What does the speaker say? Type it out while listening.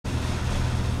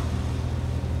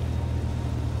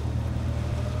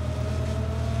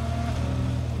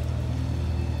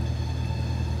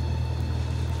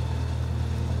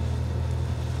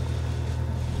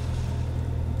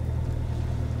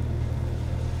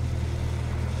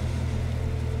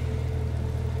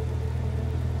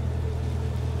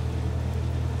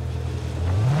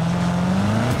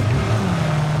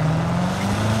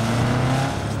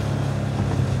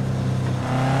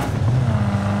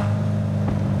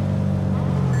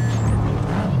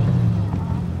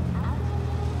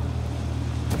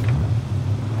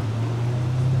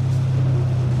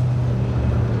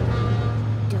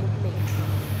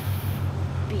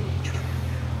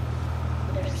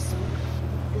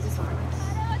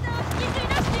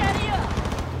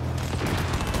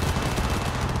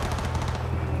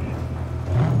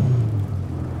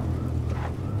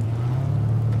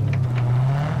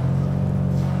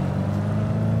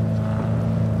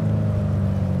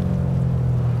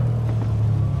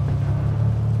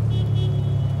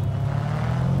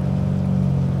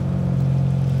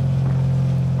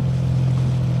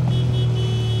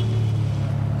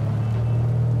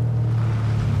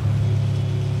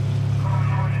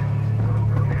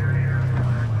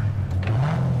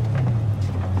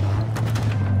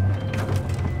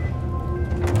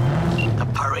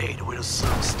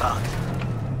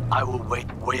I will wait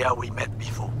where we met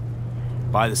before.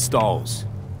 By the stalls.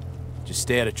 Just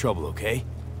stay out of trouble, okay?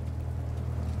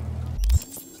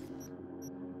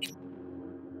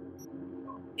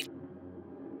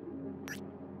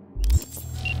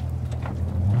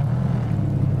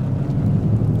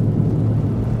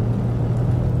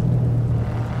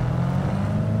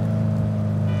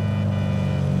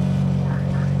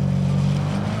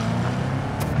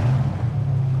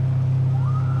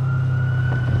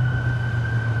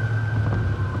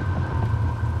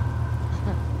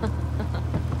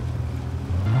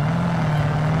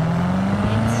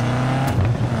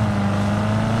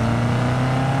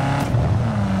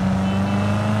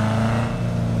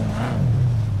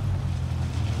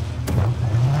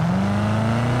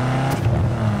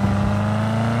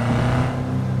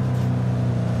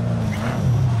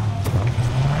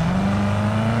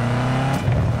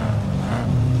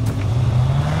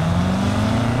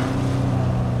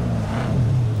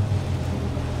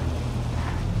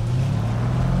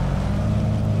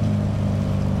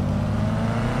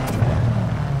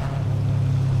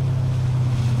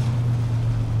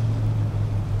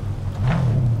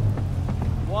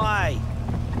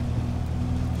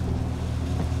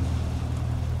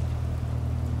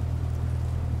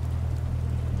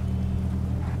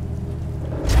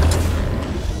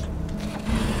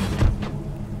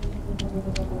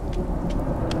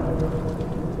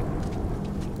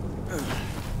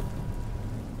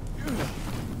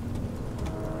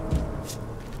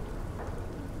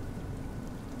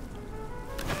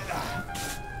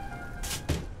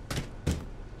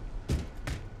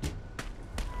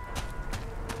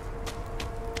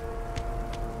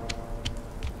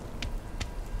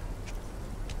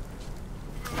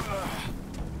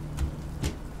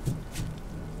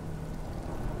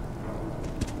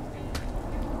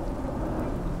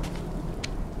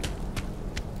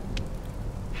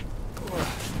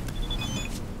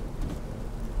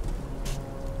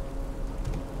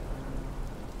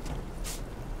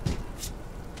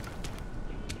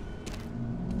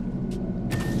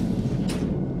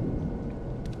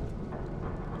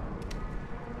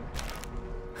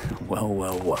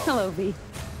 Well. Hello, V.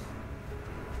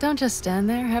 Don't just stand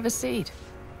there, have a seat.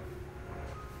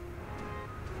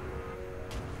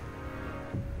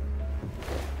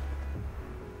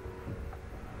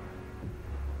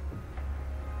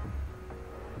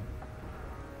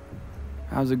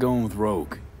 How's it going with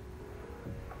Rogue?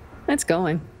 It's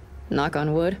going. Knock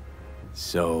on wood.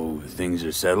 So, things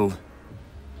are settled?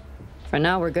 For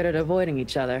now, we're good at avoiding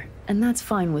each other, and that's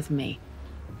fine with me.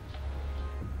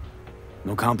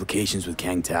 No complications with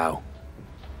Kang Tao?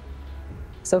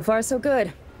 So far, so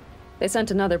good. They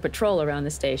sent another patrol around the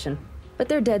station, but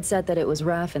they're dead set that it was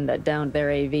Raffen that downed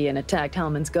their AV and attacked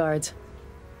Hellman's guards.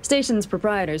 Station's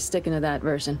proprietor's sticking to that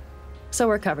version, so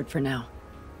we're covered for now.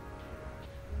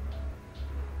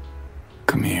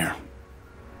 Come here.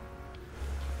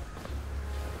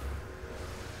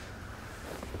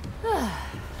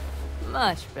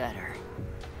 Much better.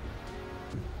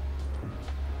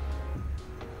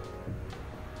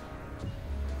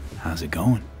 How's it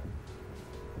going?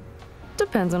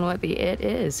 Depends on what the it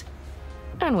is.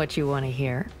 And what you want to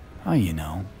hear. Oh, you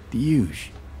know, the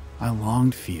huge. I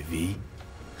longed for you, V.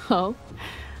 Oh?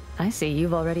 I see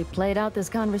you've already played out this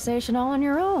conversation all on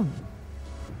your own.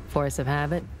 Force of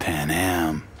habit?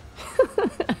 Panam.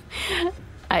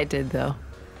 I did, though.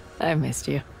 I missed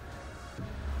you.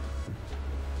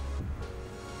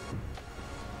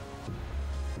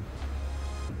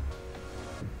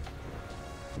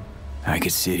 I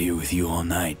could sit here with you all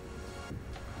night.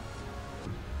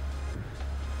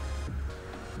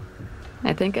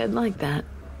 I think I'd like that.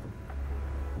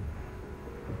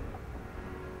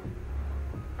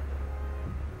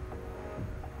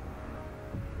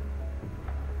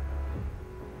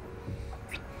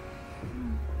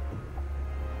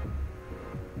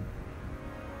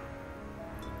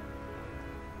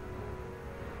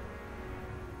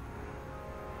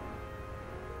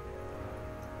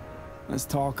 Let's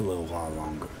talk a little while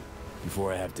longer,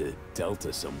 before I have to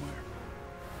Delta somewhere.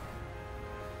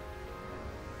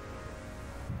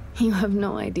 You have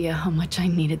no idea how much I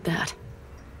needed that.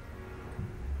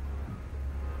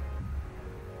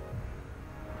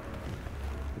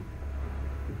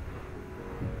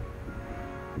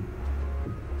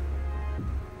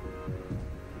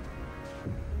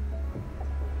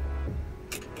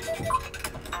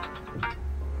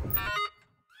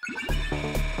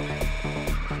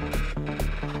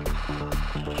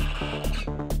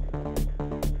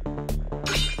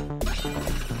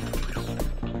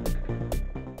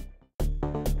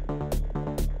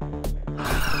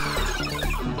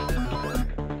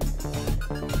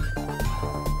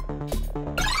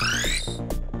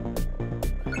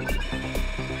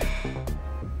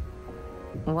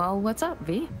 Well, what's up,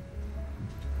 V?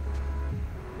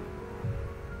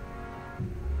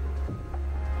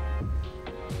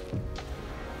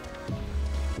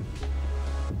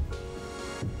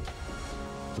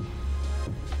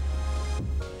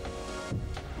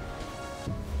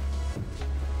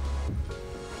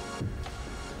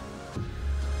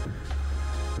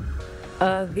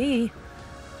 V.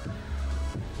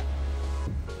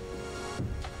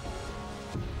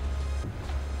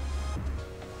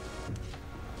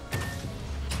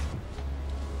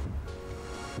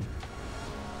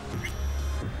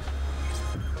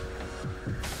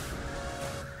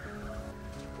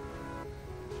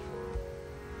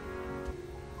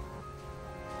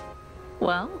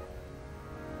 Well?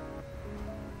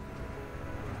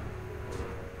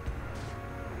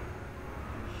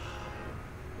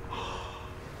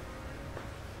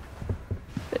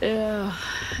 Yeah,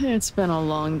 it's been a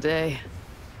long day.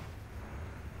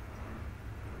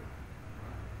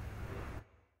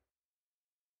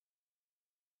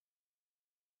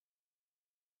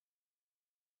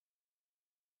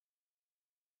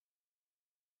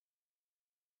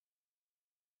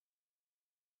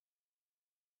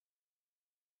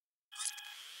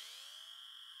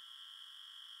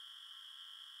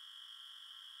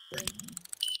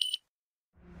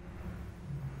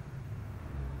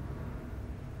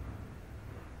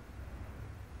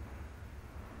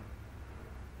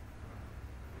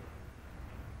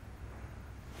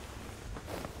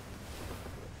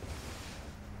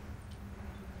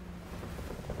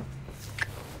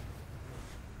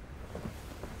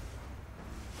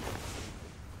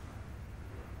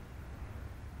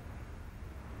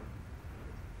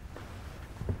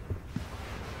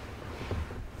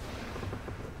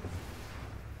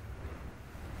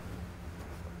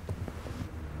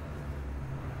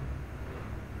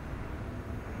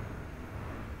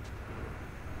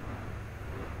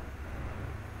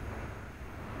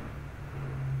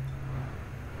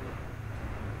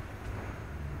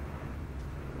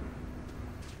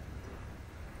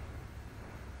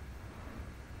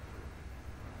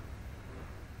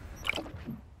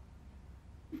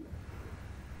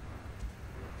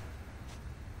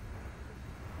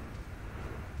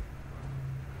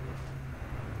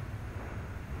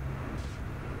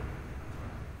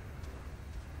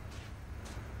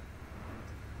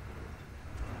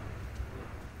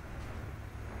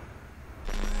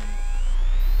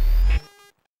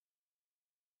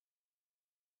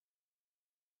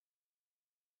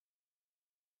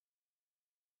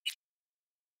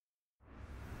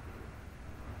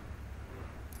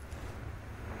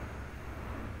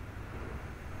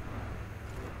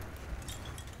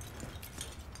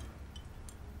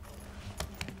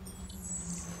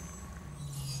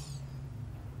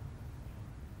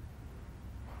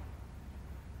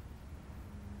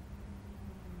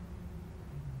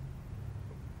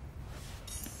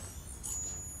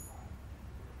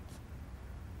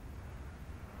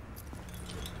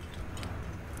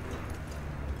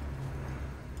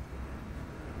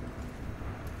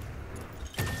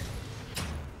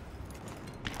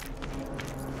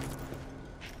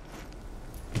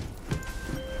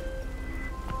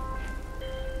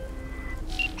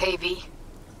 Hey, V.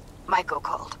 Michael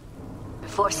called.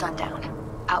 Before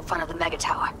sundown. Out front of the mega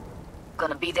tower.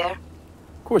 Gonna be there?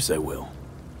 Of course I will.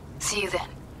 See you then.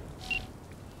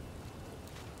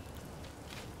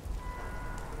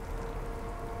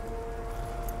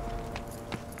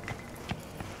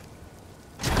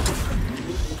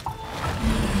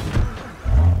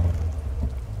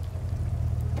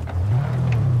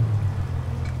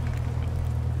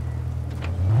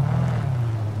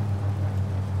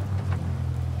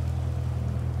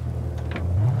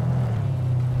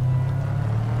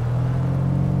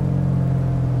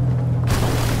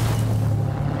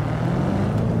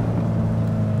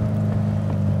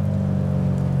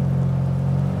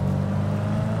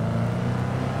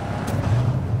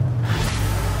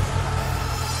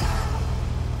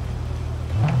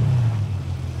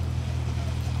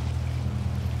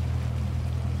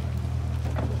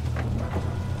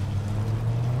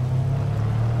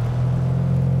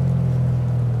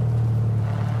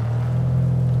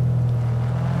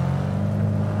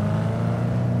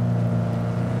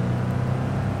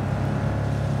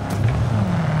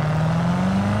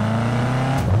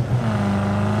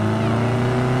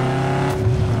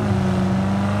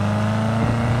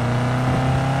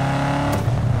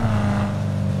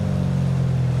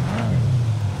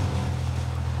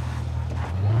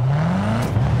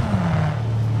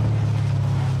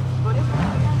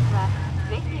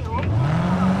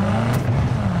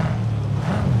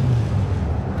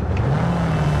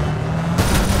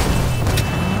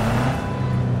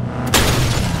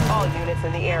 units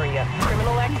in the area.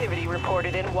 Criminal activity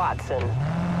reported in Watson.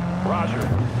 Roger.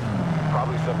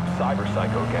 Probably some cyber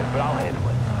psycho again, but I'll handle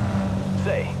it.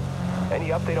 Say, any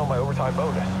update on my overtime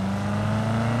bonus?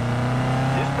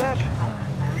 Dispatch?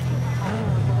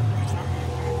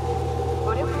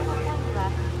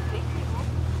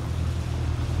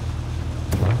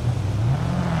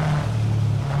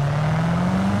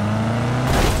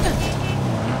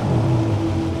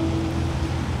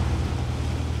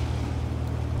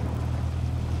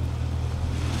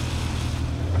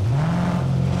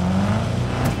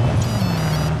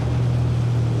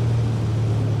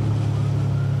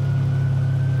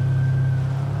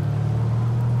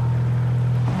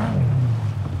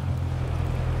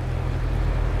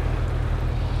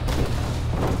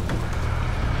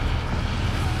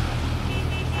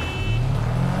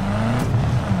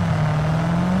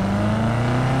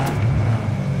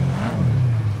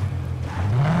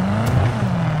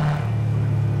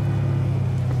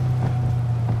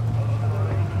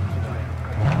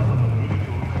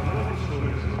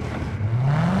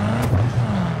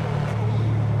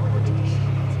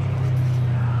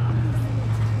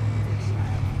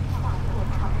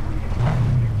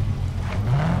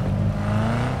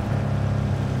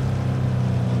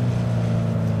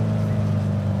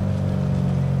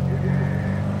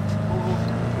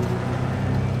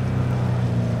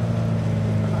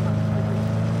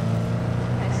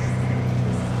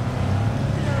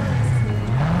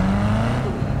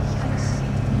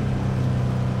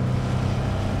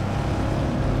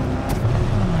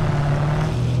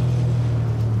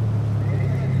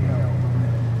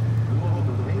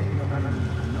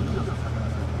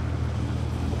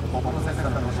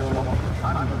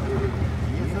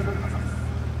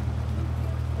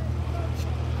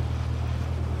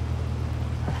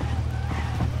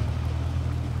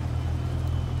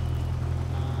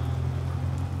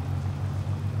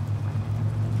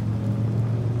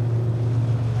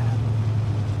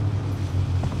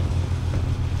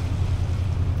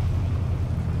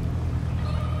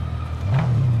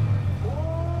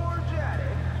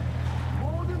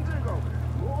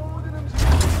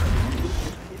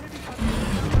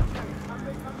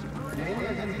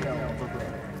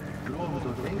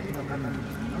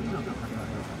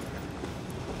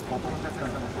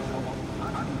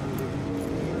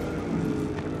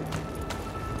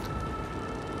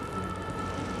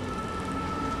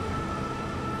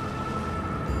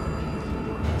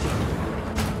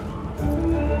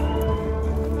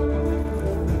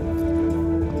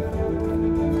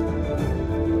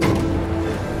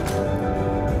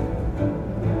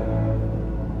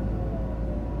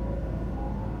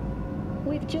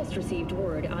 Just received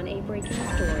word on a breaking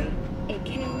story. A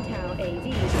Kang-Tao AV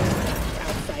was crashed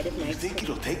outside of Night. You think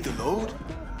it'll take the load?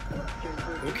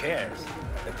 Who cares?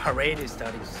 The parade is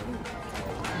starting soon.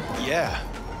 Yeah,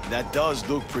 that does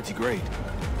look pretty great.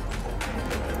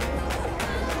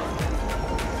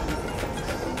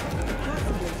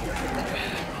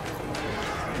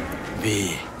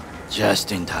 V,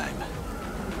 just in time.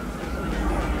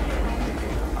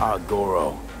 Ah,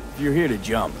 Goro. If you're here to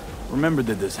jump, remember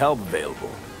that there's help available.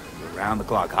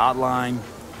 Round-the-clock hotline.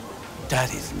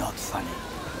 That is not funny.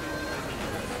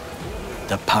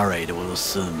 The parade will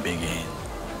soon begin.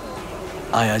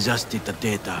 I adjusted the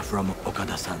data from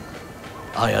Okada-san.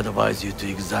 I advise you to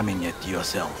examine it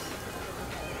yourself.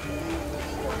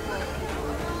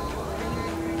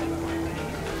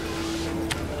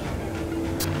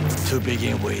 To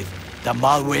begin with, the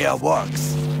malware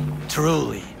works.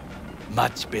 Truly,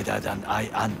 much better than I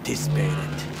anticipated.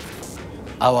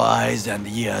 Our eyes and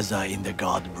ears are in the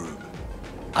guard room.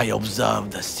 I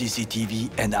observed the CCTV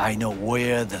and I know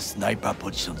where the sniper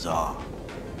positions are.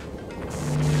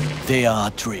 They are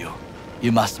a trio.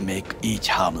 You must make each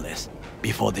harmless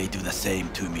before they do the same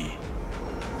to me.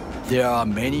 There are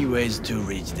many ways to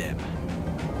reach them.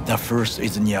 The first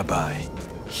is nearby.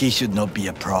 He should not be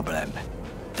a problem.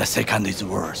 The second is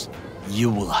worse.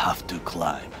 You will have to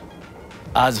climb.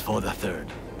 As for the third,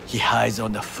 he hides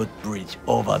on the footbridge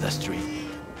over the street.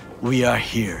 We are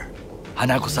here.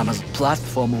 Hanako-sama's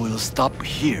platform will stop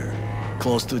here,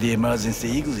 close to the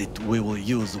emergency exit we will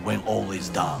use when all is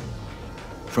done.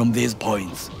 From these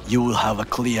points, you will have a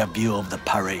clear view of the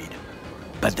parade,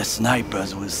 but the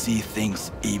snipers will see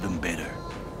things even better.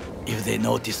 If they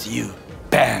notice you,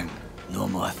 bang! No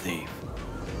more thief.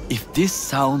 If this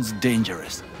sounds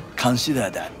dangerous, consider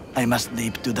that I must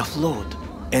leap to the float,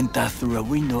 enter through a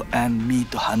window and meet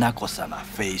Hanako-sama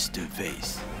face to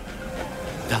face.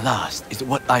 The last is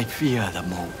what I fear the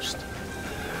most.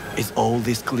 Is all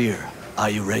this clear? Are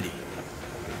you ready?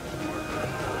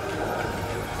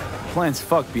 Plan's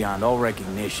fucked beyond all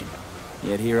recognition.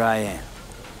 Yet here I am.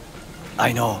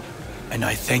 I know, and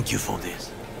I thank you for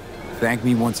this. Thank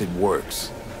me once it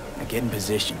works. Now get in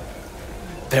position.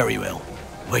 Very well.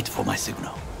 Wait for my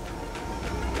signal.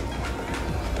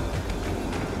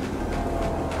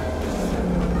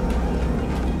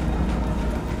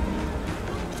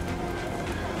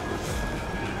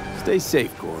 Stay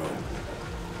safe, Goro.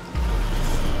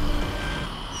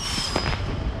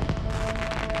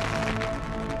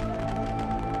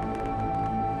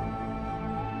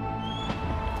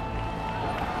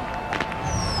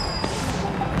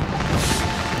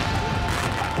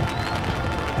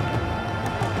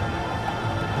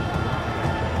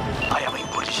 I am in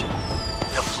position.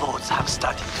 The floats have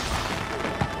started to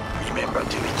move. Remember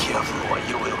to be careful or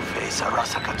you will face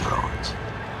Arasaka drones.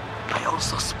 I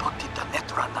also spotted the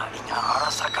netrunner in an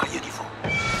Arasaka uniform.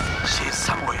 She's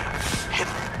somewhere,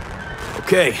 hidden.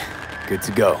 Okay, good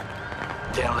to go.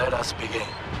 Then let us begin.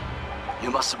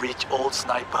 You must reach all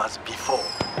snipers before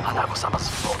Hanako-sama's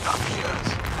float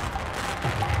appears.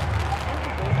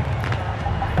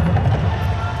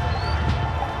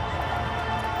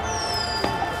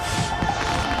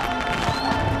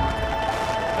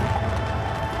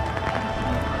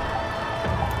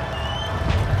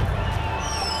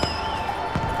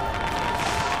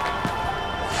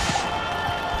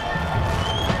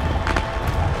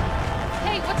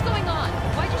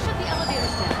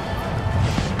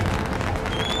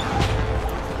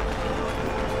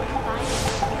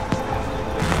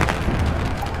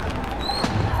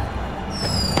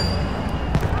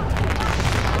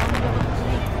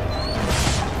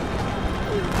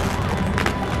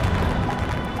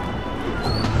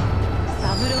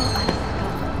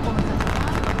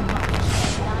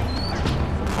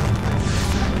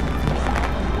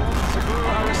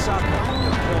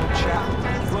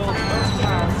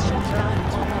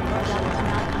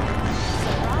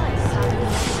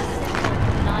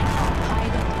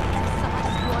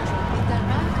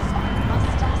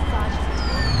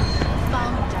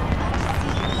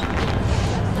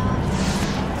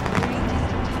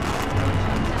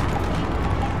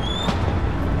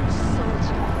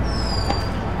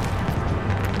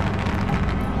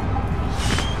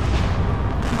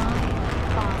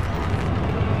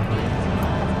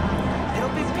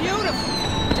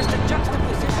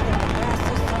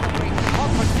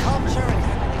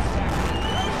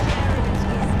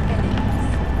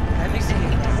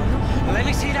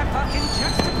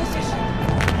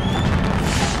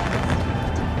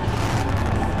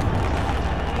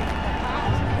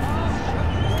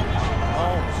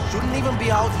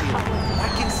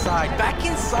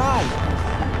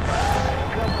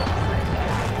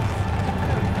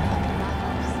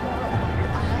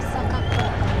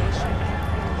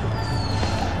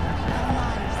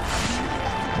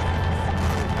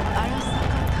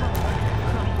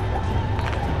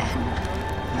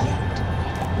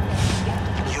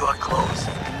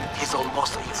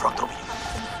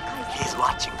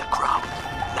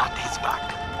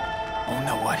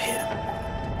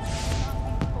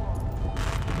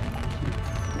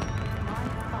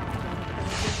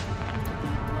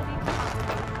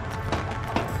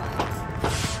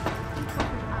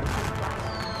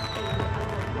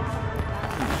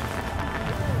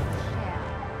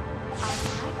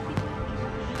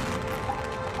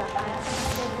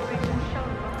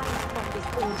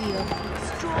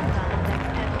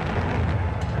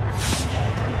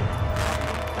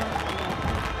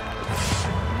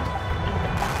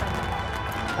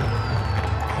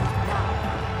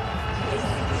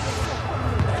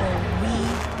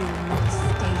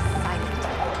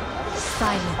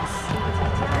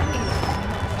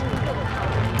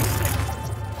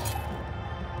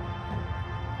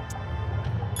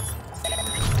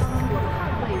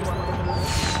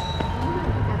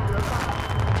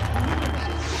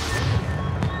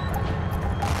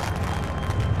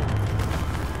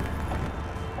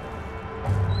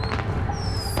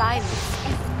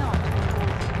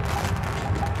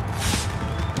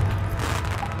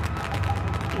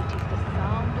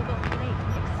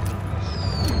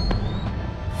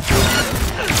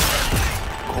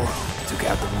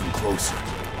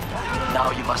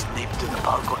 Now you must leap to the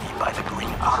balcony by the green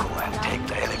arrow and take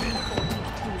the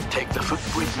elevator. Take the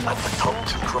footbridge at the top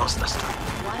to cross the street.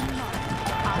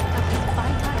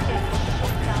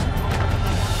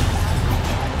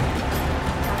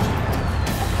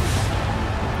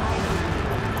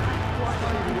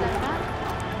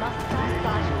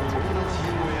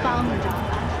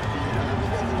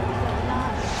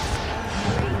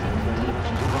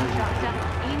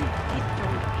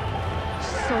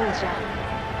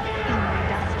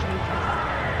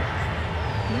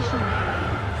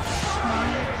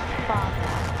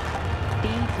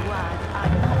 These words are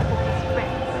not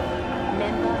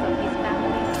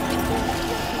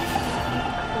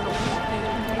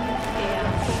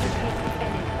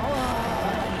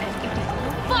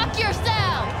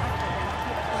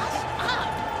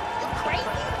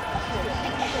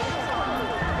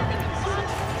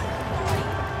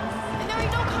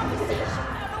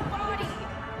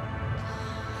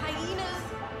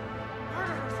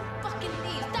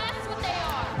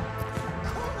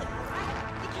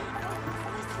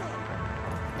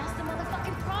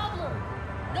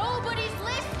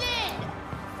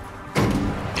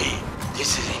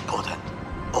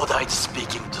Oda is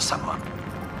speaking to someone.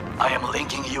 I am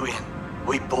linking you in.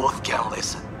 We both can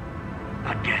listen.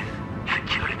 Again,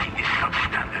 security is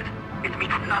substandard. It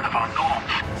meets none of our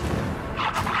norms.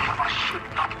 Hanako-sama should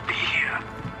not be here.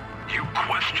 You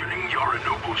questioning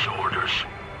Yorinobu's orders?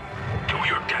 Do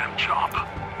your damn job.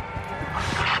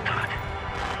 Understood.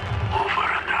 Over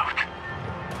and out.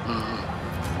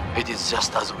 It is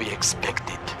just as we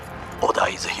expected. Oda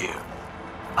is here.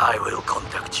 I will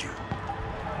contact you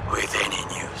with any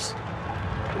news.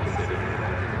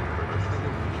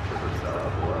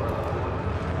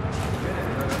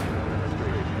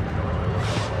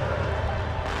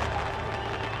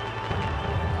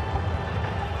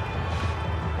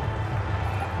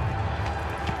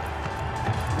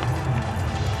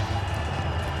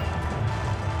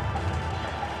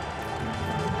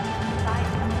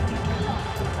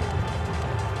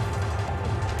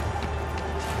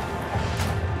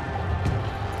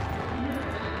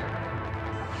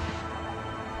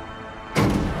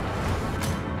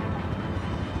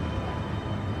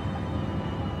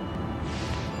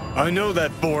 I know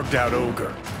that borged out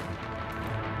ogre.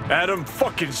 Adam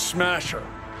fucking Smasher.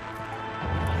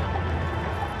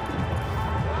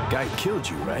 Guy killed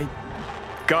you, right?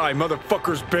 Guy,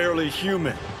 motherfucker's barely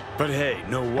human. But hey,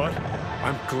 know what?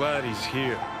 I'm glad he's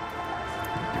here.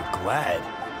 You're glad?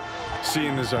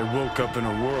 Seeing as I woke up in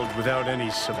a world without any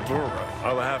Sabura,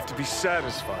 I'll have to be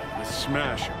satisfied with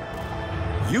Smasher.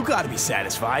 You gotta be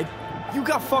satisfied. You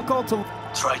got fuck all to...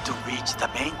 Try to reach the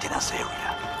maintenance area.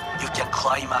 You can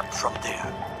climb up from there.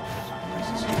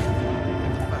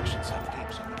 Factions have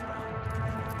tapes on the ground.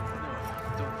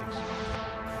 No, don't think so.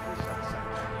 This outside.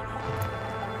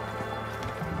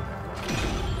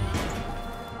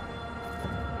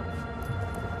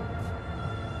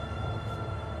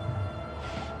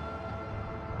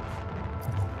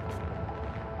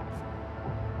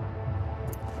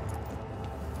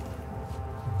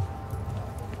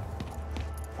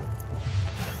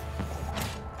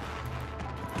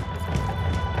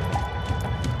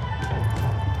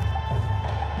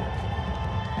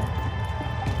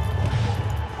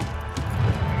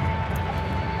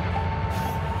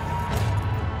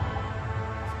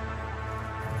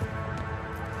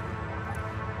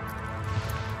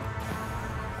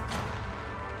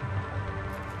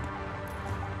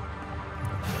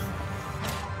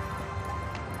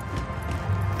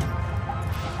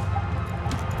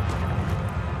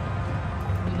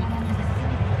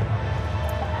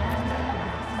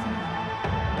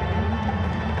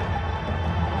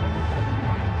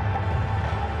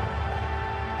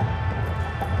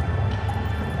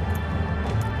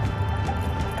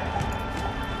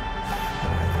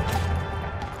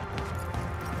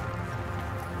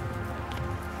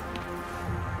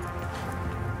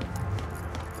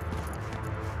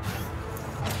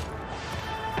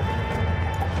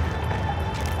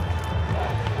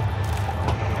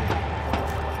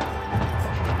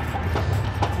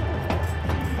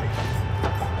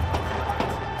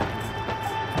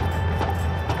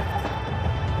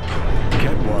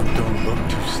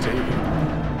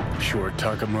 Sure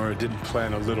Takamura didn't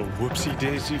plan a little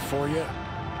whoopsie-daisy for you?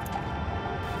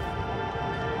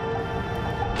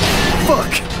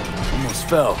 Fuck! Almost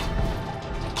fell.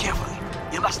 Carefully.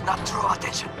 You must not draw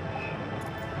attention.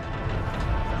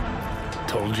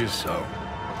 Told you so.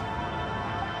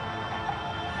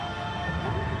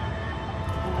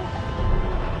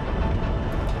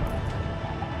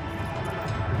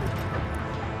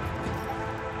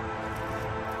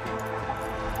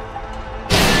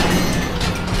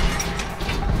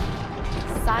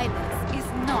 Silence is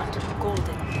not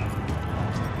golden.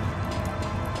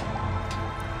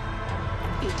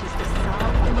 It is the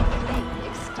sound of a flame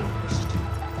extinguished.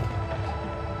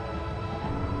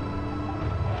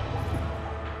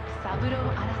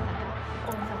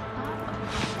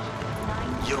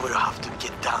 You will have to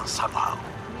get down somehow.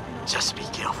 Just be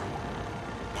careful.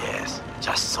 Yes,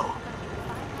 just so.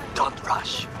 Don't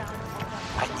rush.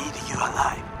 I need you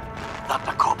alive, not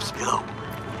the corpse below.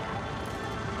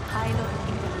 Pilot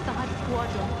in the 3rd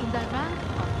Squadron in the rank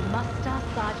of Master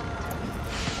Sergeant.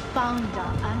 Founder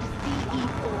and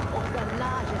CEO of the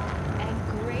largest and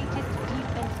greatest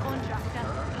defense contractor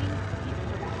in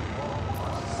history.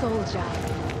 Soldier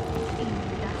in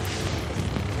that.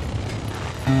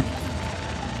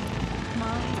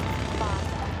 My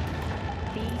father.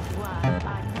 These words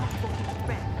are not for his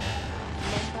friends,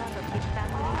 members of his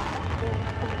family, or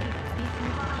for his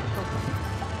business associates.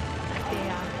 They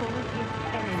are for his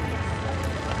enemies.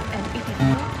 And it is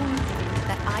no coincidence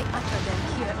that I utter them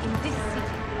here in this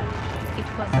city. It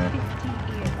was 50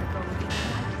 years ago in the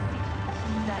United States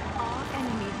that our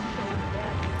enemies showed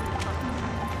their true colors.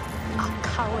 A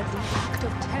cowardly act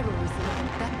of terrorism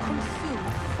that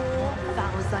consumed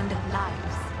 4,000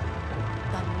 lives.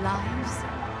 The lives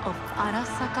of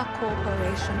Arasaka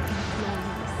Corporation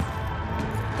employees.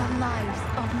 The lives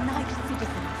of night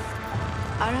citizens.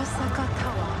 Arasaka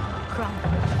Tower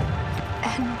crumbled.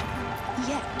 And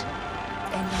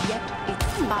yet its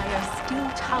spire still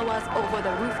towers over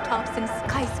the rooftops and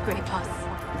skyscrapers.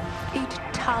 It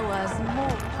towers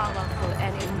more powerful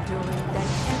and enduring than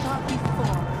ever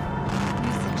before.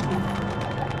 Recently,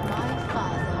 my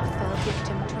father fell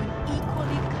victim to an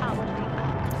equally cowardly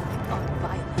act of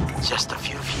violence. Just a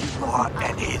few feet more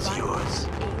and it's yours.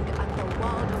 Aimed at the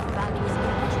world of values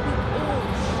in which we all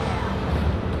share.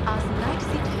 As Night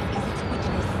City is its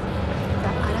witness,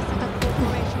 the Arasaka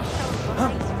Corporation shall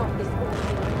rise from this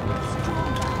ordeal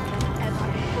stronger than ever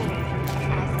before,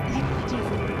 as it did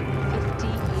 50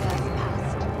 years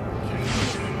past.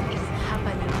 This is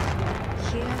happening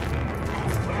here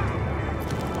and now.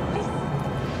 Listen,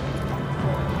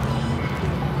 for we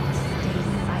will stay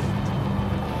silent.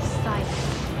 Silent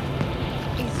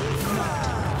is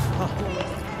not war.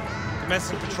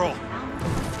 Commencing patrol.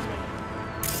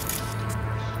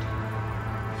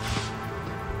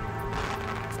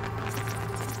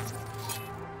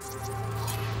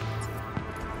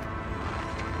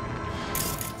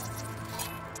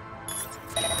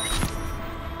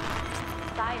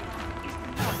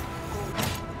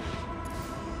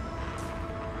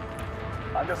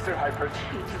 Understood, Hyper.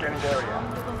 Scanning the area.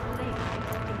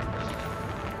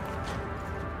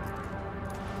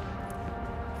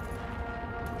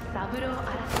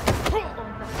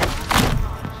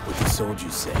 What the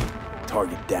soldiers say?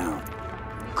 Target down.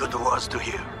 Good words to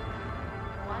hear.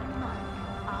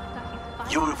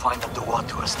 You will find the door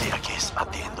to a staircase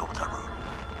at the end of the room.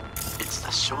 It's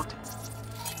the short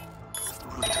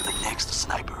route to the next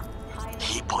sniper.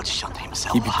 He positioned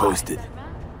himself Keep you high. posted.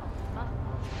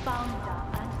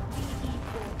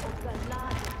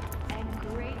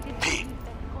 P,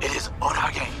 it is Ora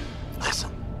again. Listen.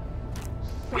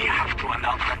 We have to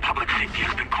announce that public safety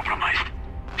has been compromised.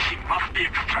 She must be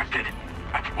extracted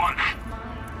at once.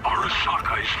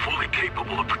 Arasaka is fully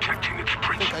capable of protecting its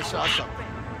principles. I saw something.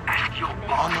 Ask your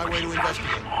boss. On my way to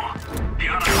investigate. The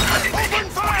Arasaka Open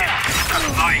fire! That's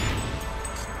life.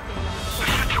 The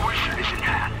situation is in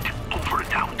hand. Over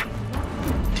and out.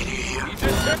 Did you hear?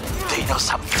 They know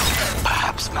something.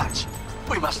 Perhaps match.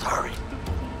 We must hurry.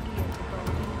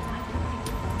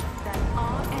 That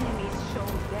our enemies show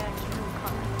their true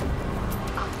colors.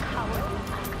 A cowardly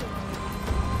act.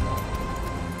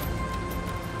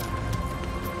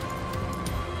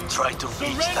 Try to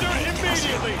reach the maintenance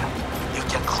area. You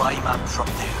can climb up from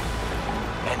there.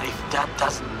 And if that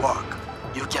doesn't work,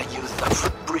 you can use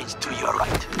the bridge to your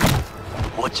right.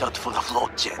 Watch out for the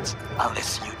float jets,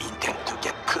 unless you intend to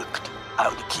get cooked. I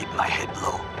would keep my head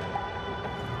low.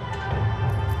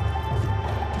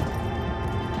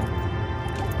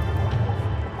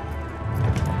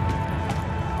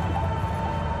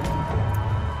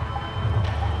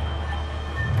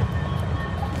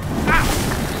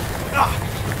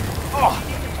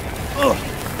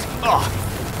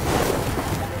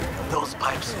 Those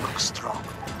pipes look strong.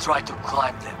 Try to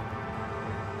climb them.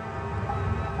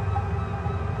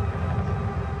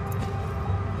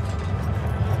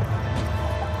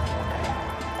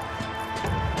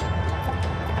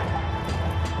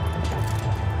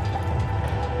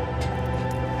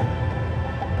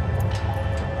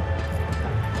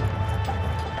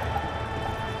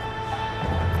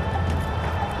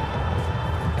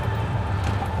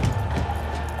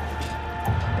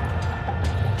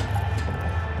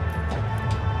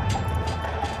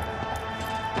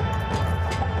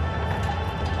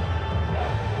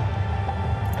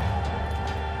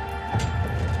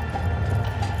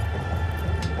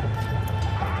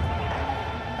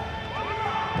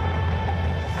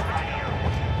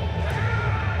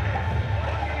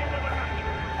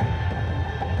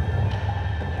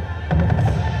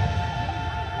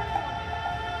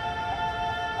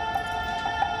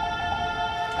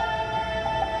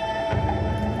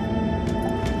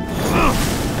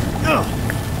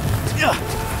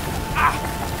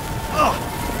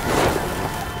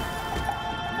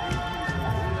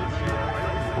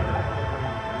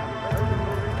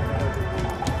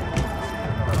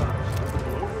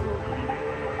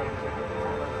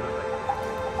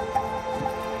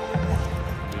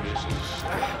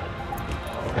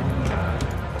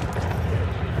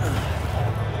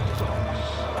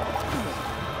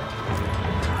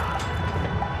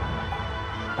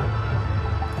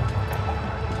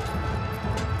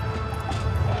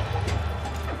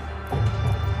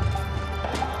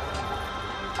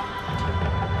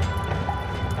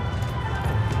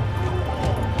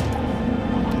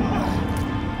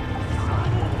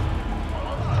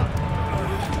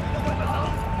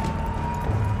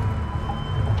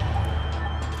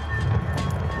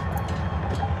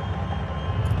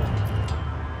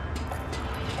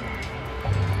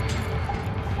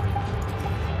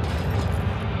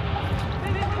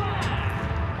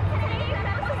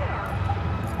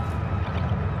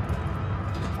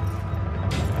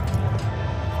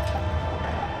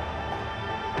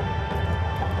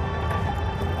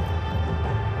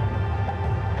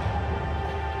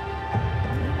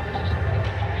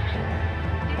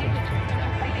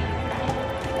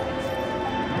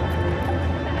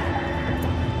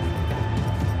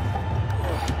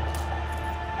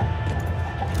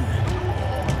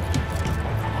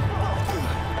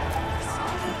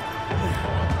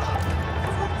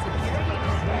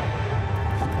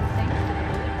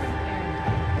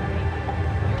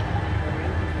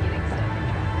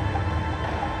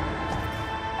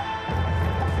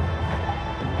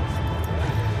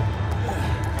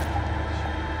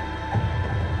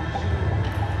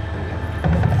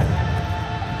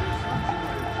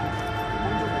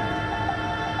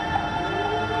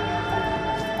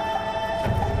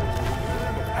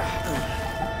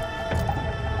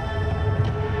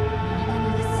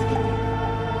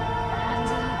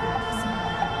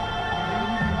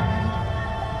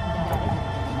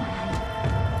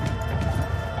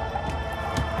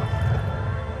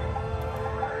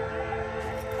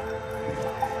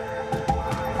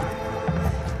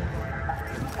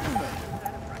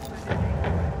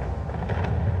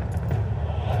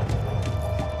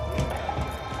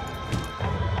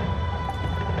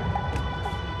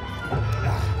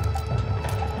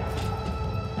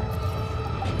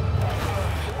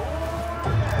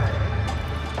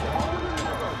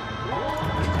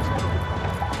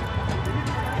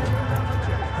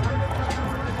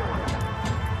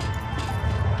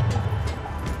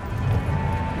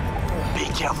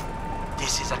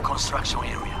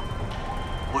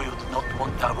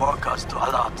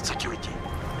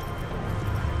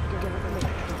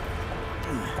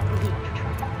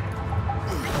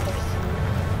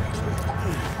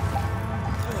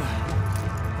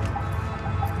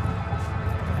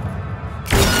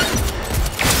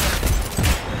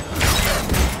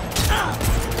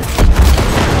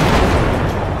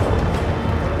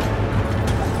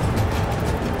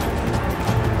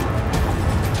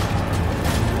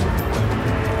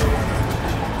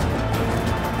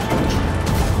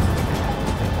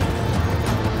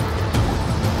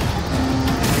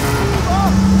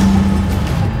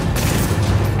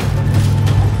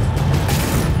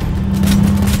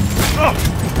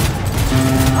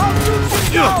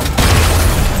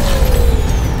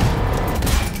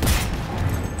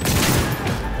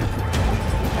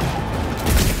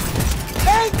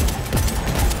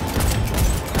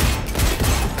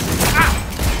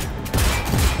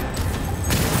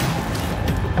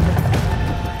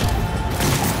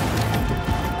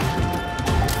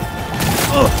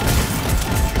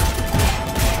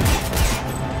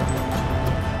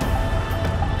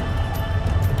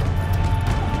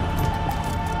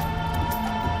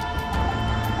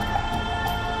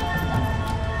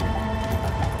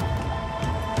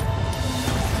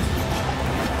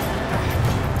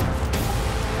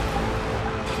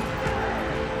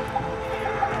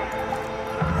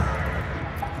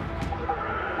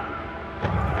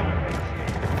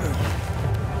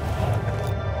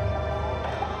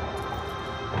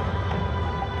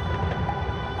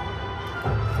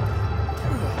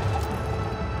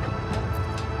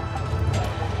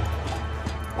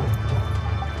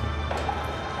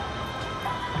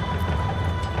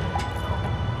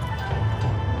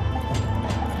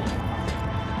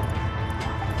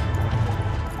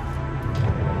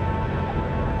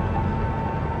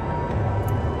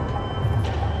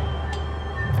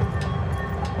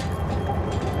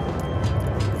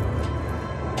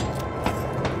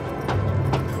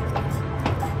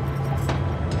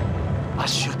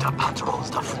 patrols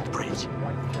the footbridge.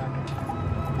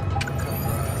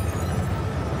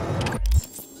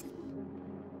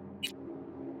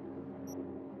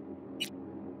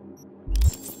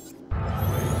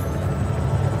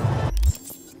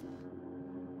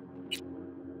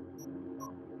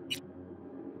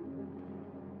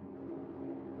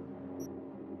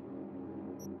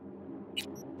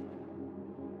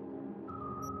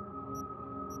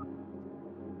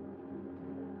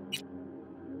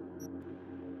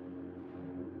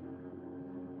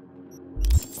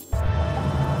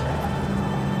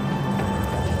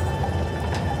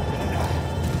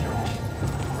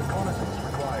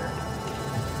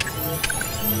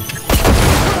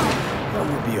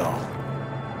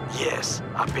 Yes,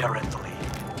 apparently.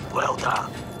 Well done.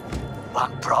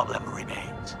 One problem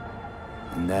remains.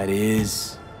 And that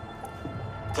is?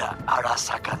 The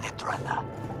Arasaka Netrunner.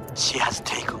 She has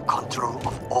taken control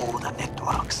of all the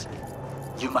networks.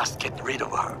 You must get rid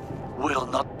of her. We'll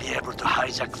not be able to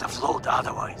hijack the float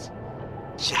otherwise.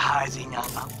 She hides in an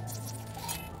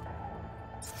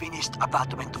finished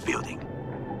apartment building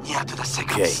near to the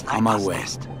second sniper's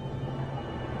nest.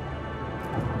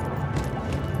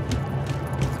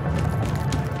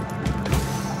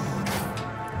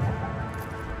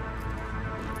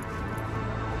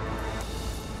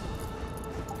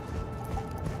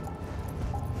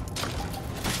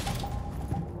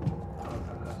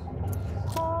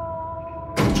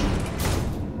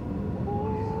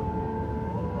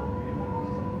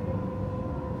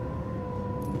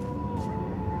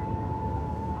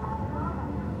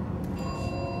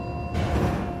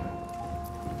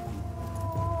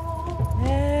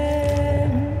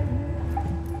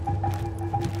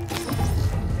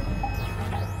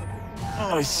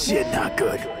 Oh shit, not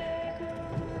good.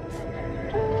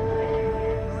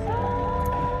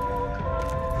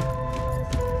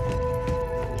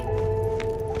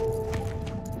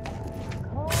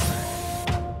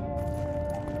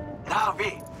 Now,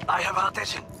 V, I have our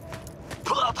attention.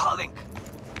 Pull out her link.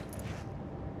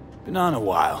 Been on a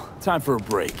while. Time for a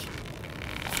break.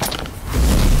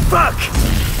 Fuck!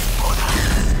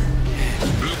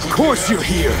 Of course you're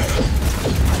here!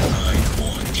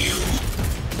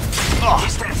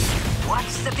 Distance!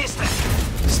 What's the distance?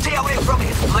 Stay away from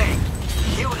his plane.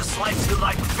 He will slice you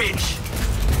like fish.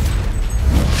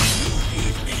 You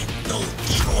leave me no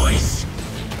choice.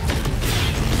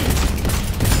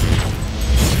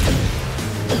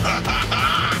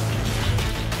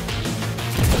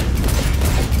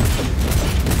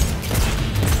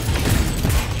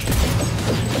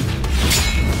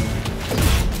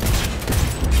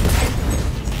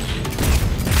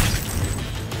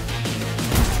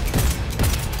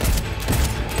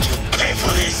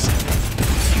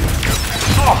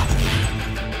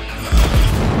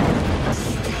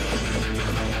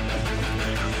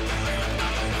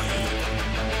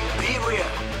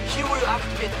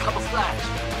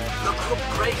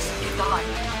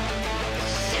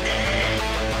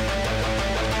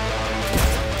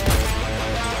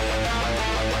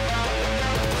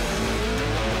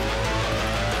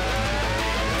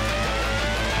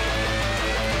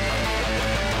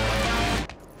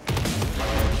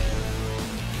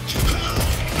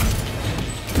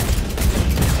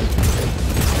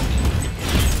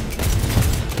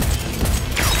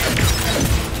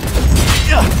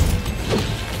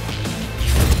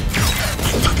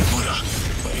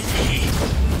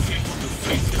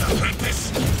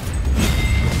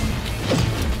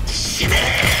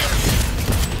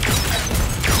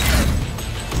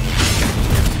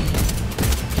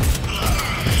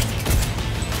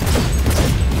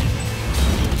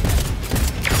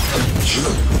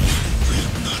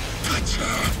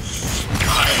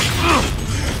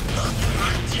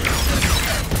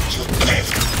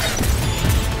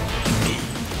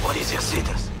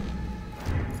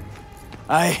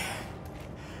 I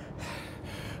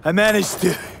managed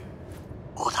to...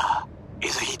 Oda,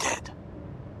 is he dead?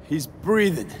 He's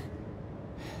breathing.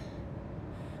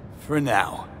 For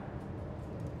now.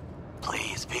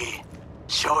 Please, V.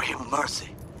 Show him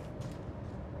mercy.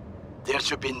 There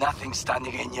should be nothing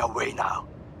standing in your way now.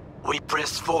 We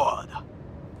press forward.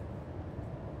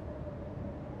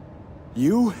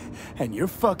 You and your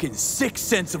fucking sick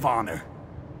sense of honor.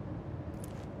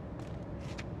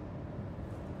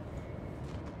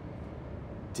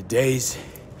 Today's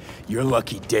your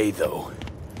lucky day, though.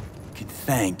 You can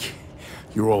thank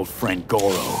your old friend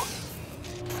Goro.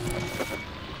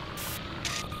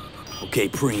 Okay,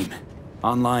 Preem.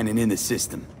 Online and in the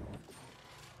system.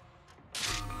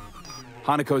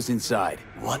 Hanako's inside.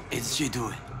 What is she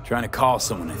doing? Trying to call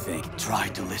someone, I think. Try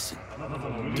to listen.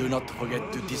 Do not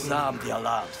forget to disarm the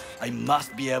alarms. I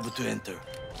must be able to enter.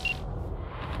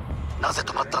 なぜ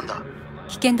止まったんだ?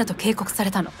 危険だと警告さ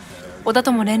れたの。小田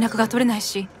とも連絡が取れない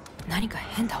し、何か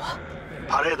変だわ。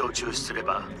パレードを中止すれ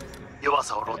ば、弱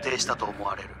さを露呈したと思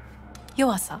われる。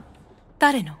弱さ？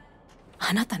誰の？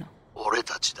あなたの。俺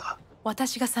たちだ。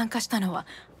私が参加したのは、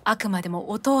あくまで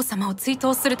もお父様を追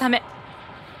悼するため。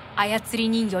操り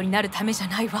人形になるためじゃ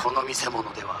ないわ。この見せ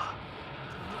物では、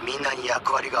みんなに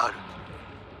役割がある。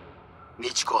美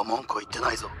智子は文句を言って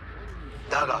ないぞ。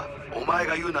だが、お前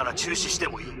が言うなら中止して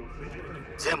もいい。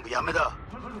全部やめだ。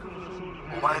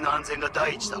お前の安全が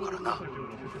第一だからな。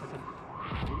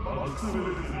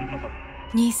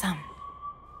兄さん、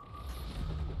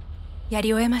や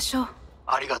り終えましょう。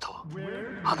ありがとう、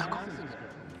花子。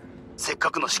せっ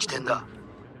かくの式典だ。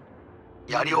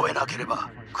やり終えなければ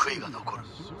悔いが残る。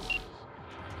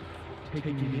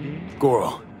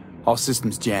Goro, all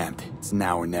systems jammed. It's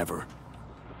now or never.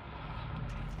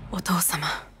 お父様。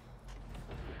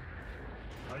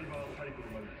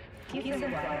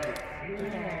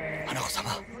花子様。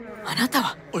あなた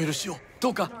は。お許しを。ど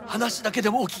うか話だけで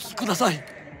もお聞きください。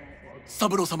三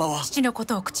郎様は。父のこ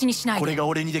とを口にしないで。これが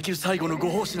俺にできる最後のご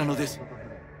奉仕なのです。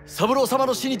三郎様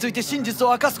の死について真実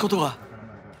を明かすことが。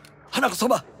花子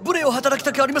様、無礼を働き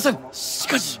たくありません。し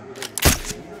かし。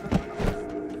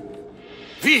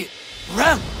V,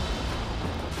 run!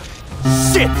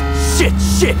 Shit!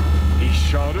 He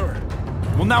shot her.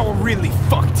 Well, now we're really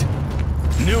fucked.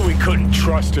 Knew we couldn't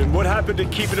trust him. What happened to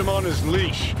keeping him on his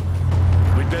leash?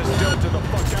 We best delta the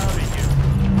fuck out of here.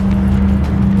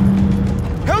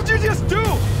 How'd you just do?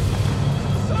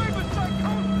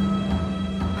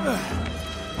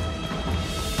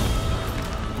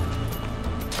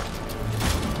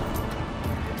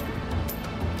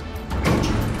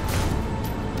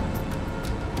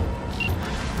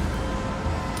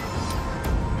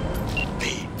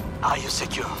 Are you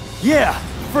secure? Yeah,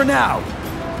 for now.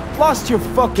 Lost your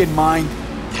fucking mind?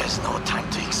 There's no time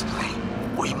to explain.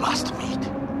 We must meet.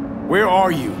 Where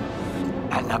are you?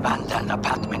 An abandoned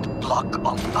apartment block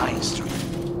on Vine Street.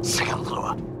 Second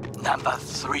floor. Number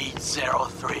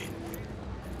 303.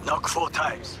 Knock 4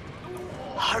 times.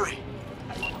 Hurry.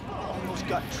 Almost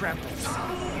got trampled.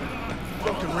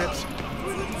 Broken ribs.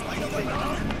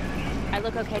 I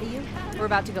look okay to you? We're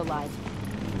about to go live.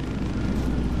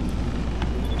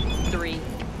 3,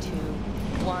 2,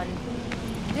 1.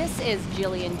 This is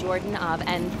Jillian Jordan of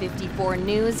N54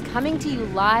 News coming to you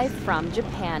live from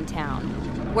Japantown,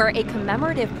 where a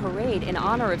commemorative parade in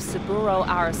honor of Saburo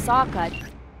Arasaka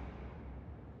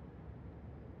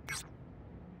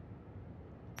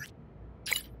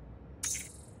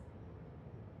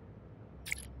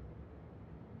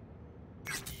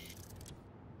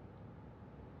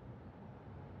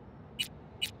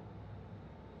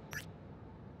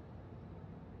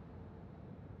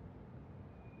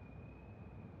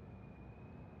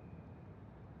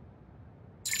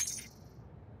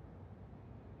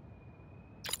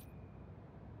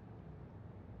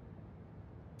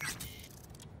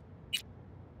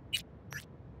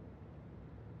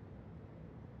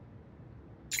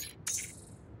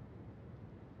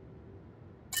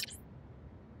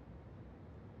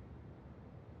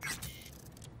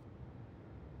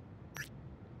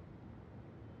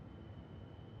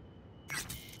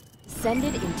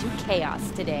descended into chaos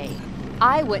today.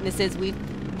 Eyewitnesses we've...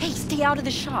 Hey, stay out of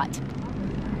the shot.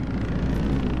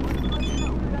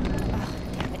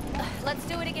 Damn it. Let's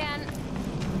do it again.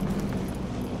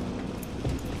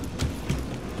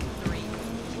 3,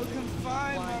 Looking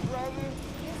fine, 1. my brother.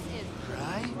 This is...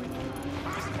 Right?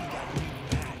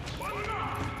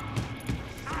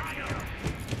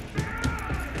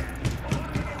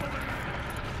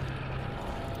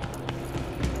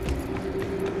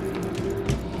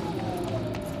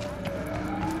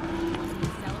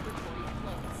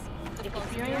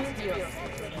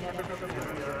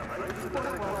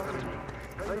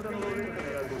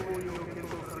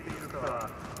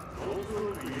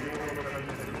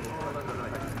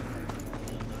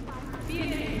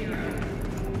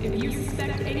 If you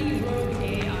suspect any rogue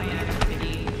AI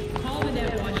activity, call the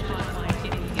NetWatch hotline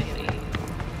immediately.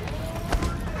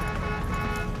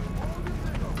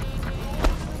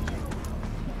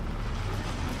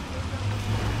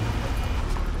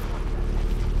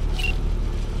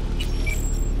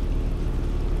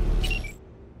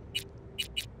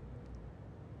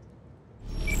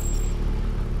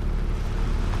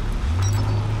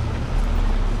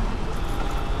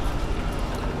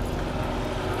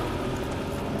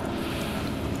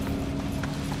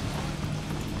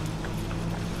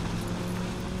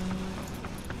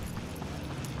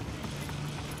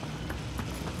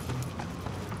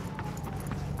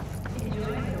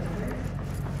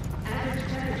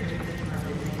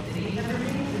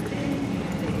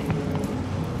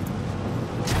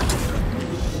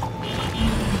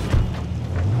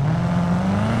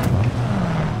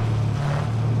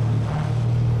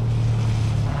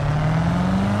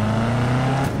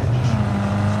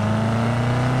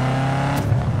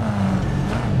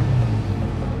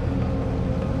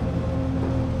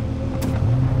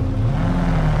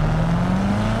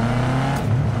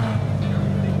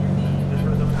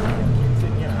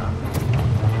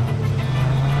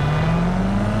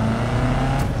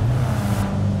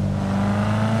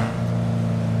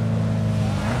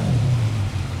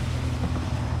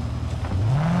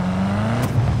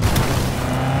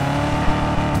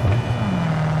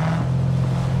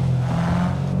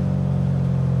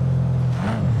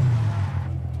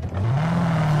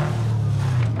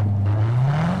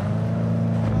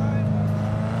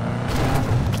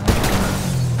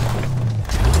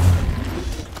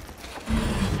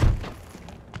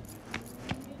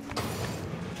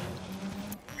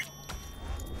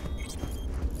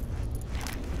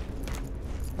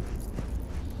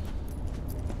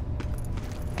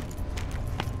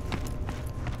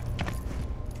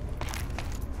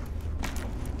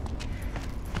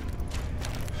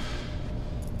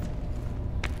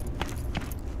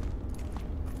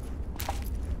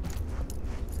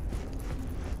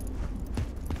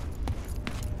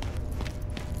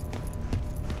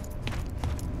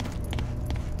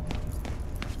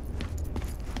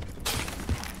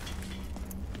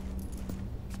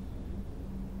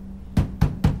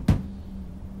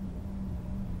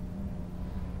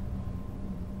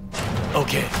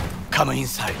 Okay, come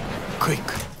inside, quick.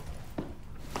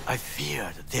 I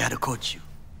feared they had caught you.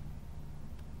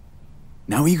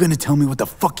 Now are you gonna tell me what the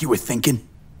fuck you were thinking?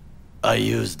 I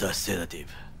used a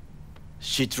sedative.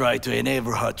 She tried to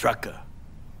enable her tracker.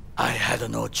 I had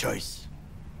no choice.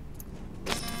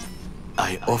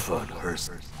 I offered her.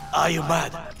 Are you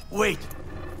mad? Wait!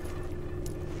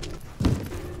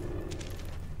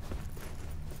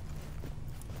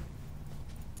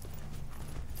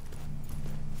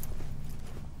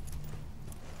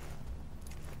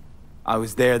 I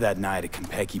was there that night at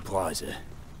Konpeki Plaza.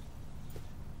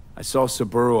 I saw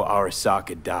Saburo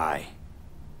Arasaka die.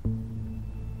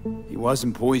 He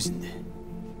wasn't poisoned.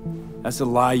 That's a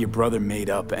lie your brother made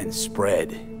up and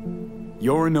spread.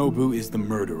 Yorinobu is the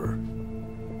murderer.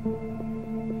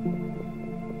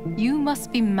 You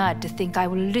must be mad to think I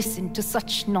will listen to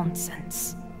such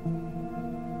nonsense.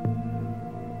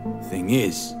 Thing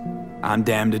is, I'm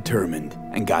damn determined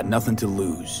and got nothing to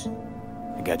lose.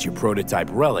 I got your prototype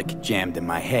relic jammed in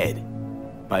my head.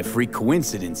 By freak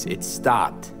coincidence, it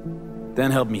stopped.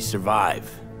 Then helped me survive.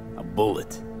 A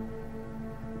bullet.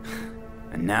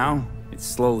 And now, it's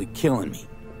slowly killing me.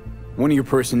 One of your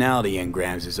personality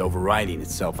engrams is overriding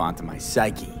itself onto my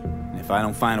psyche. And if I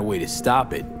don't find a way to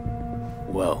stop it,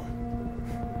 well,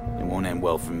 it won't end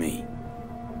well for me.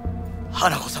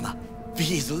 Hanako-sama,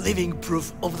 V is living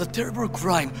proof of the terrible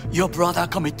crime your brother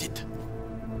committed.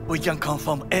 We can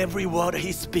confirm every word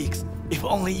he speaks, if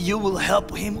only you will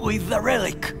help him with the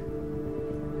relic.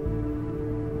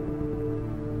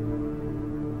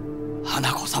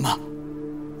 Hanako-sama.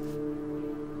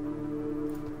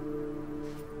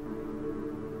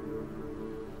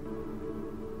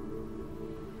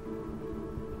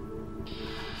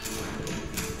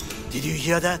 Did you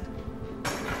hear that?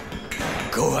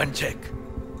 Go and check.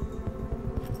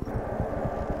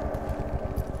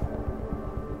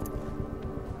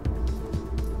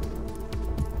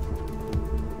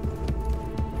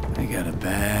 I got a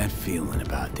bad feeling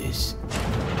about this.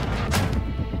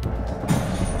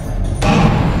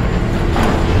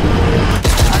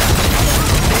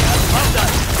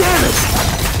 Damn it!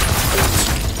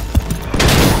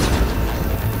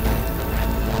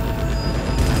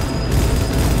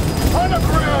 On the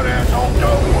ground, asshole!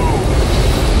 Don't move!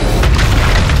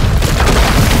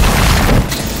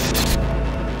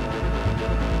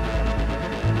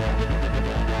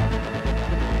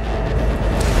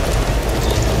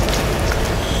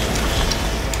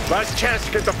 Last chance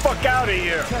to get the fuck out of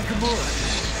here. Takamura.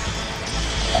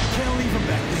 Can't leave him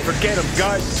back there. Forget him,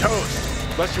 guy's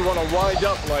toast. Unless you want to wind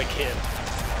up like him.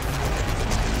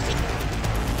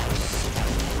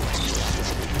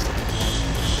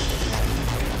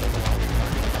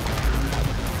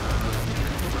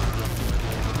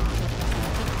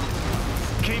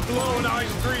 Keep low and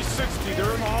eyes 360.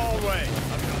 They're in the hallway.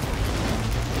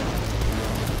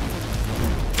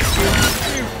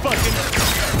 You fucking...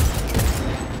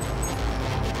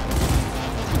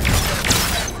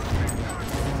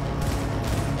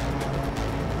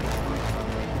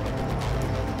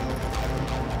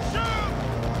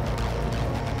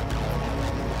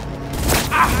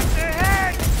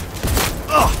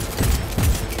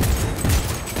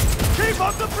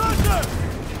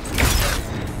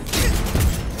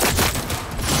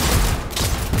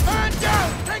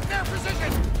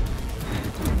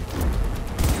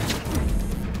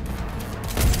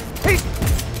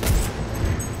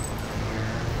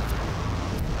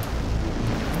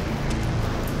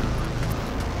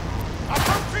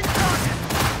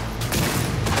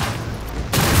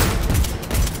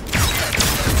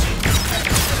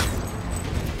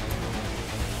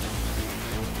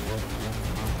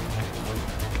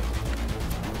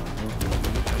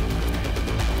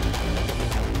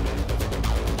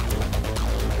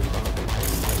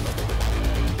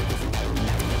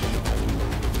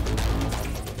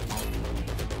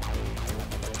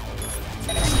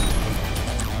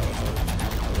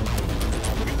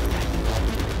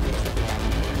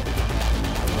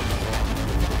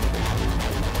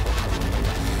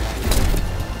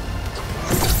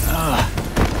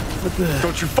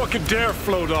 Don't you fucking dare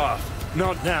float off.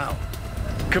 Not now.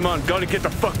 Come on, gotta get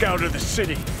the fuck out of the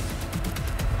city.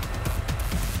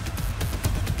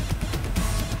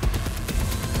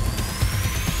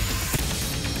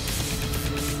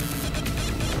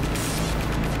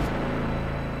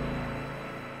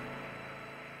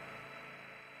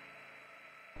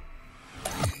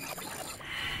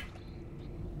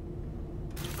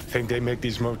 Think they make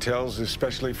these motels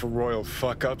especially for royal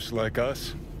fuck-ups like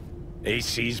us?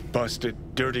 AC's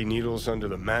busted, dirty needles under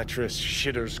the mattress,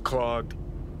 shitters clogged.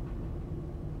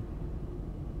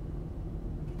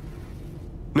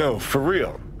 No, for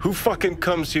real. Who fucking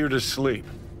comes here to sleep?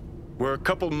 We're a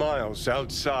couple miles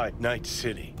outside Night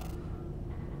City.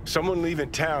 Someone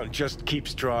leaving town just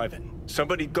keeps driving.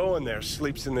 Somebody going there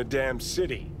sleeps in the damn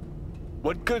city.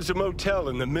 What good's a motel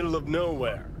in the middle of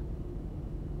nowhere?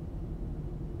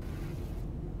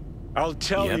 I'll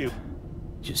tell you.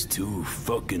 Just two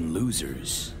fucking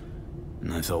losers.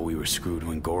 And I thought we were screwed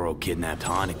when Goro kidnapped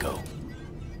Hanako.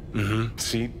 Mm-hmm.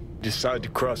 See, decide to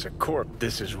cross a corp,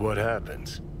 this is what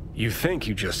happens. You think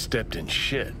you just stepped in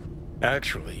shit.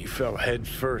 Actually, you fell head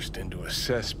first into a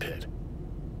cesspit.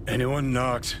 Anyone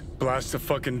knocks, blast the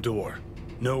fucking door.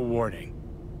 No warning.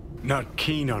 Not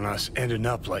keen on us ending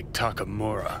up like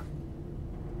Takamura.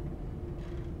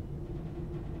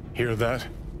 Hear that?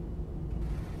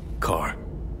 Car.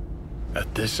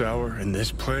 At this hour, in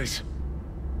this place?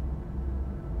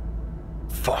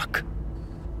 Fuck.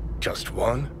 Just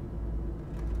one?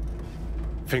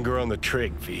 Finger on the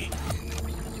trig, V.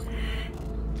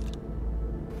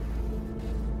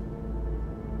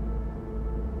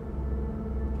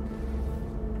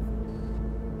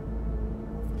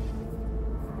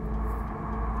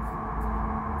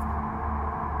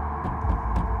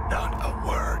 Not a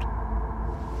word.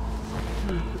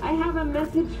 I have a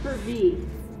message for V.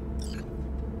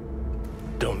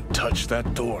 Don't touch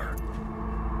that door.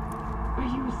 Are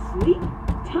you asleep?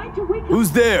 Time to wake up. Who's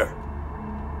there?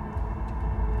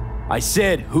 I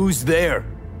said, who's there?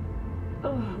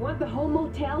 Want the whole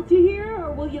motel to hear,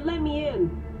 or will you let me in?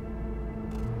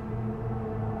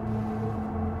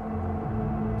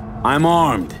 I'm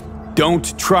armed.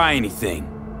 Don't try anything.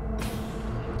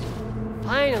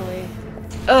 Finally.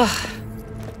 Ugh.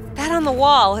 That on the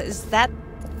wall, is that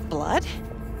blood?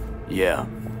 Yeah.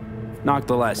 Knocked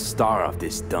the last star off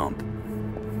this dump.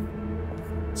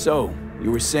 So,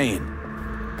 you were saying,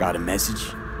 got a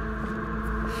message?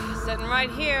 Sitting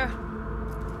right here.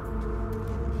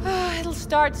 It'll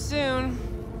start soon.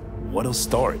 What'll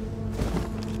start?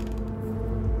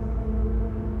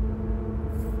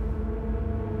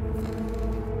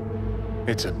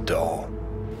 It's a doll.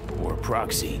 Or a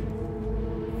proxy.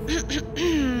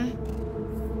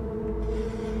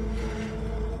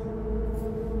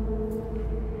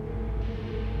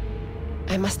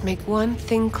 I must make one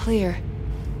thing clear.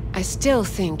 I still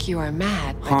think you are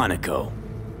mad, but... Hanako.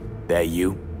 That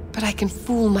you? But I can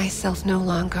fool myself no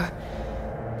longer.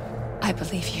 I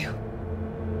believe you.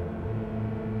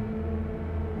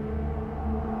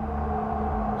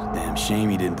 Damn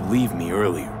shame you didn't believe me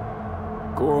earlier.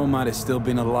 Goro might have still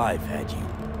been alive had you.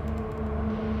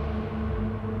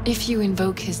 If you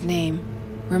invoke his name,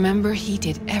 remember he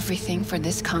did everything for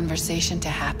this conversation to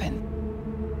happen.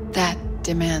 That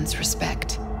demands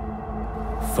respect.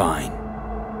 Fine.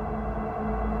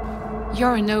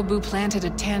 Yorinobu planted a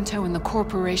Tanto in the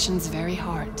corporation's very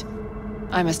heart.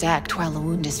 I must act while the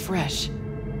wound is fresh,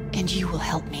 and you will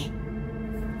help me.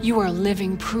 You are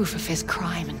living proof of his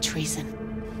crime and treason.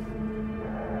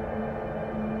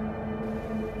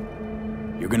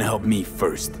 You're gonna help me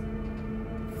first.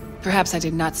 Perhaps I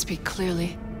did not speak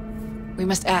clearly. We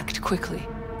must act quickly.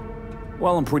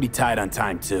 Well, I'm pretty tight on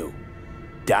time, too.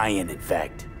 Dying, in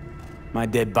fact. My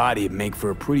dead body would make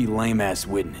for a pretty lame-ass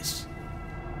witness.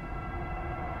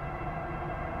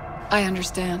 I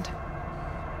understand.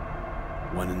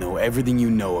 Want to know everything you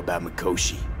know about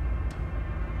Mikoshi.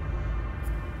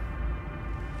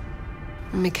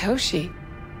 Mikoshi?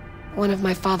 One of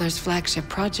my father's flagship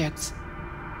projects.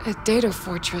 A data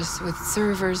fortress with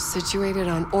servers situated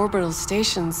on orbital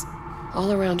stations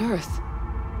all around Earth.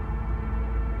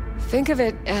 Think of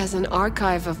it as an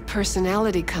archive of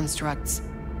personality constructs,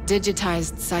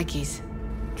 digitized psyches.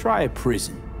 Try a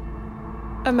prison.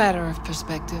 A matter of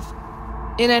perspective.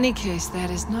 In any case, that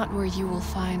is not where you will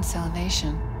find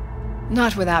salvation.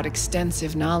 Not without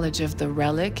extensive knowledge of the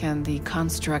relic and the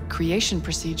construct creation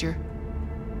procedure.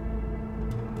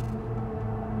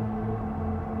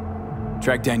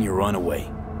 Track down your runaway.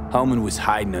 Hellman was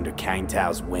hiding under Kang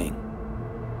Tao's wing.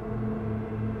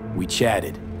 We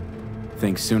chatted.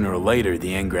 Think sooner or later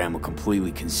the engram will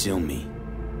completely consume me.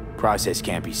 Process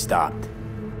can't be stopped.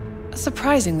 A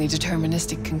surprisingly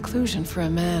deterministic conclusion for a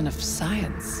man of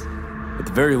science. At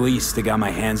the very least, I got my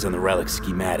hands on the relic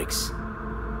schematics.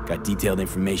 Got detailed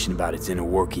information about its inner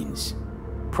workings.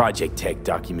 Project tech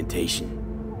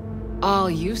documentation. All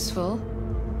useful.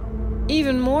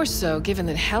 Even more so given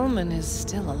that Hellman is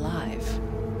still alive.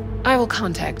 I will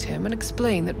contact him and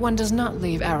explain that one does not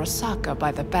leave Arasaka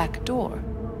by the back door.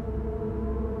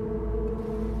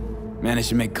 Managed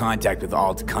to make contact with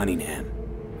Alt Cunningham.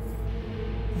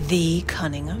 The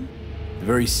Cunningham? The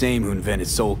very same who invented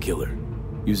Soul Killer.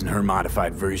 Using her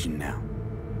modified version now.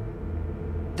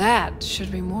 That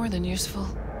should be more than useful.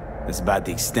 That's about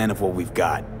the extent of what we've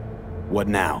got. What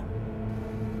now?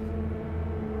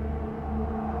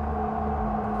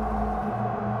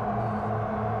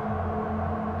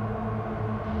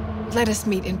 Let us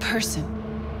meet in person.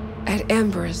 At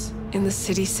Embers, in the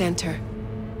city center.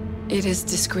 It is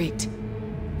discreet.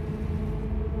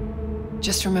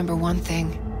 Just remember one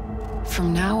thing.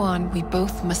 From now on, we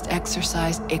both must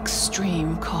exercise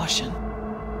extreme caution.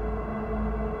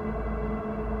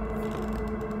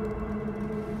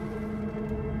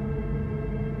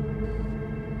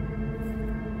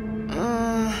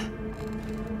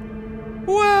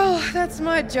 Well, that's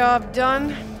my job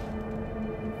done.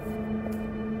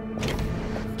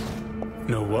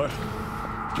 Know what?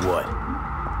 What?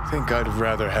 Think I'd have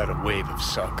rather had a wave of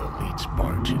Saka Elite's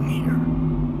barge in here.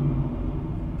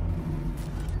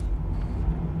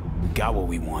 We got what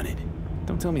we wanted.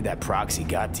 Don't tell me that proxy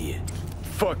got to you.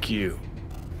 Fuck you.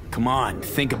 Come on,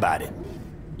 think about it.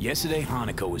 Yesterday,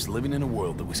 Hanako was living in a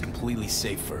world that was completely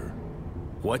safe for her.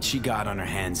 What she got on her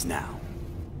hands now?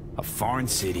 A foreign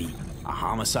city, a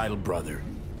homicidal brother,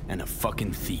 and a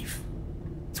fucking thief.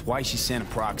 It's why she sent a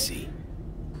proxy.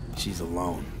 She's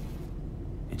alone.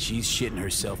 And she's shitting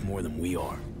herself more than we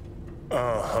are.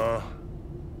 Uh-huh.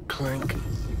 Clink.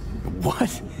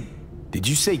 What? Did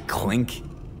you say clink?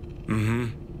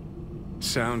 Mm-hmm.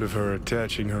 Sound of her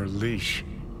attaching her leash.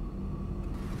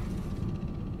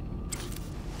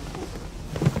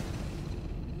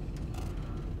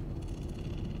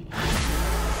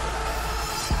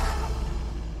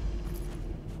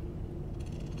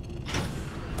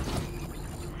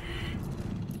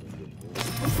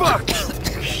 Fuck!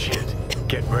 Shit.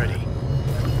 Get ready.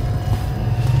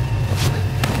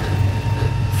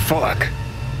 Fuck.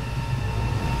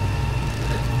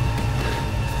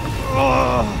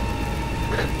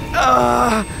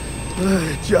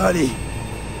 Johnny.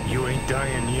 You ain't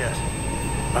dying yet.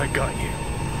 I got you.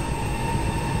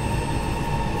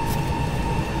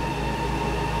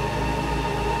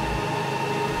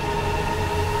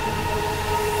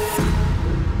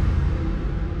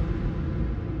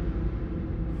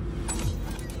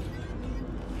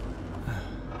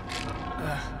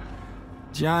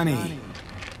 Johnny.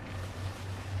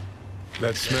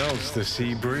 That smells the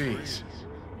sea breeze.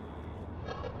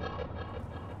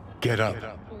 Get up.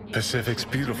 Pacific's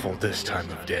beautiful this time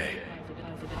of day.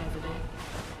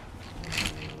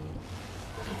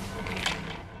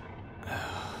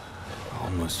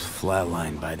 Almost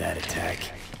flatlined by that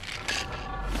attack.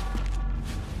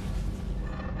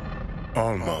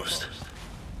 Almost.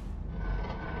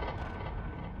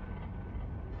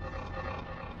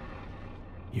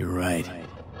 You're right.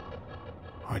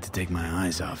 Hard to take my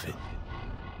eyes off it.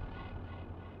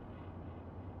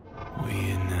 We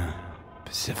in,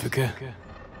 Pacifica?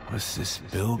 What's this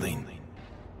building?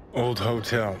 Old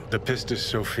hotel, the Pistis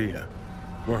Sophia.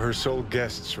 We're her sole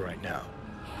guests right now.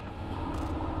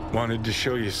 Wanted to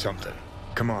show you something.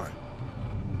 Come on.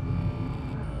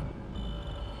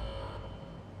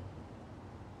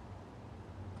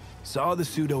 Saw the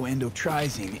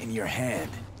pseudo-endotrizine in your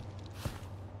hand.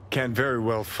 Can't very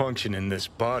well function in this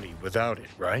body without it,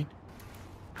 right?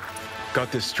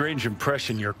 Got this strange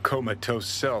impression your comatose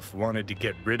self wanted to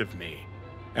get rid of me.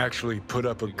 Actually put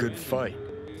up a good fight.